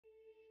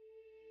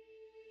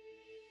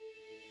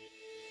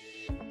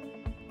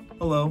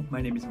Hello, my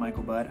name is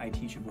Michael Budd. I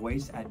teach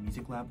voice at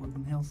Music Lab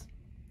Woodland Hills.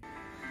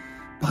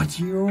 But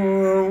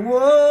you're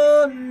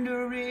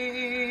wondering,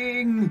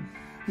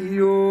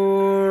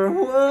 you're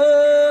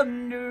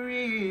wondering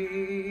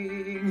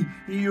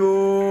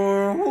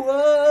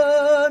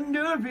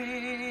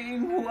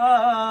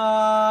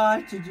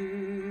what to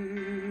do.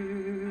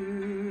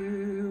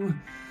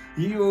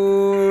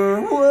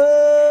 You're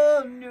wondering,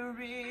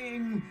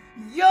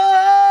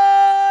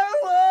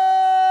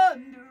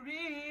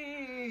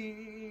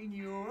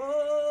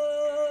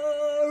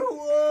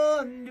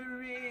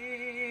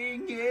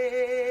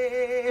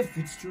 if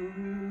it's true.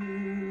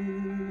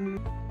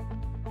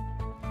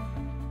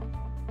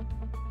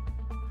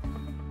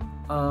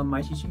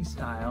 My teaching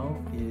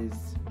style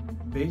is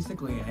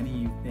basically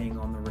anything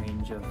on the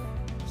range of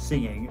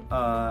singing.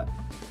 I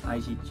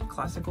teach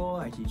classical,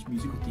 I teach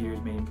musical theater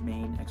is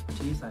main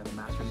expertise. I have a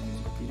master's in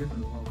musical theater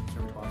from the Royal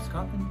Conservatoire of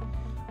Scotland.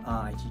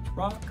 I teach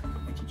rock,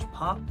 I teach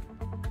pop,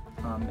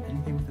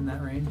 anything within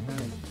that range,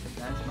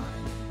 that's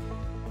mine.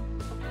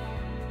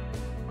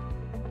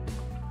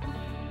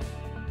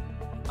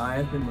 I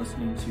have been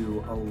listening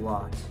to a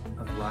lot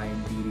of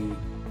Ryan Beatty.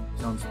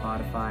 He's on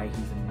Spotify,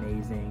 he's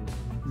amazing.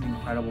 He's an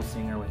incredible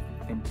singer with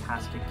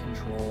fantastic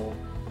control,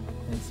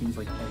 and it seems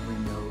like every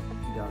note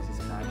he does is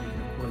magic.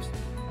 And of course,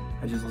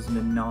 I just listen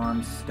to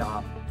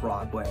non-stop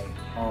Broadway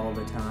all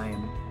the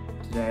time.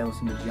 Today I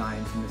listened to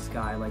Giants in the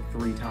Sky like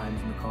 3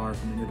 times in the car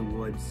from Into the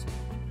Woods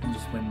and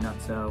just went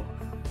nutso.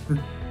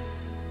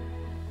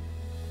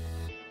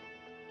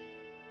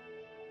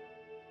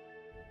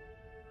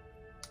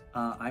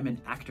 I'm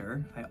an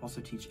actor. I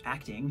also teach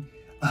acting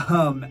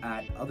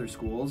at other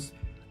schools.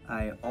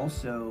 I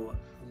also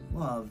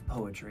love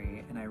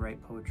poetry, and I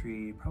write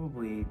poetry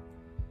probably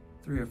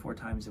 3 or 4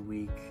 times a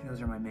week.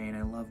 Those are my main.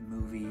 I love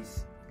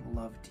movies, I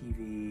love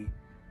TV,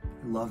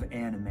 I love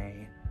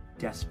anime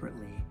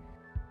desperately.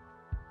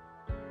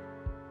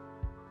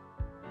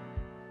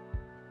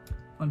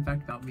 Fun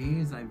fact about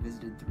me is I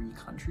visited 3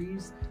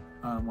 countries.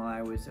 While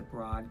I was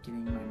abroad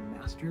getting my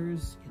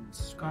master's in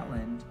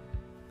Scotland,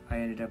 I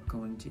ended up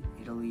going to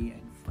Italy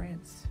and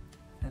France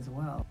as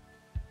well.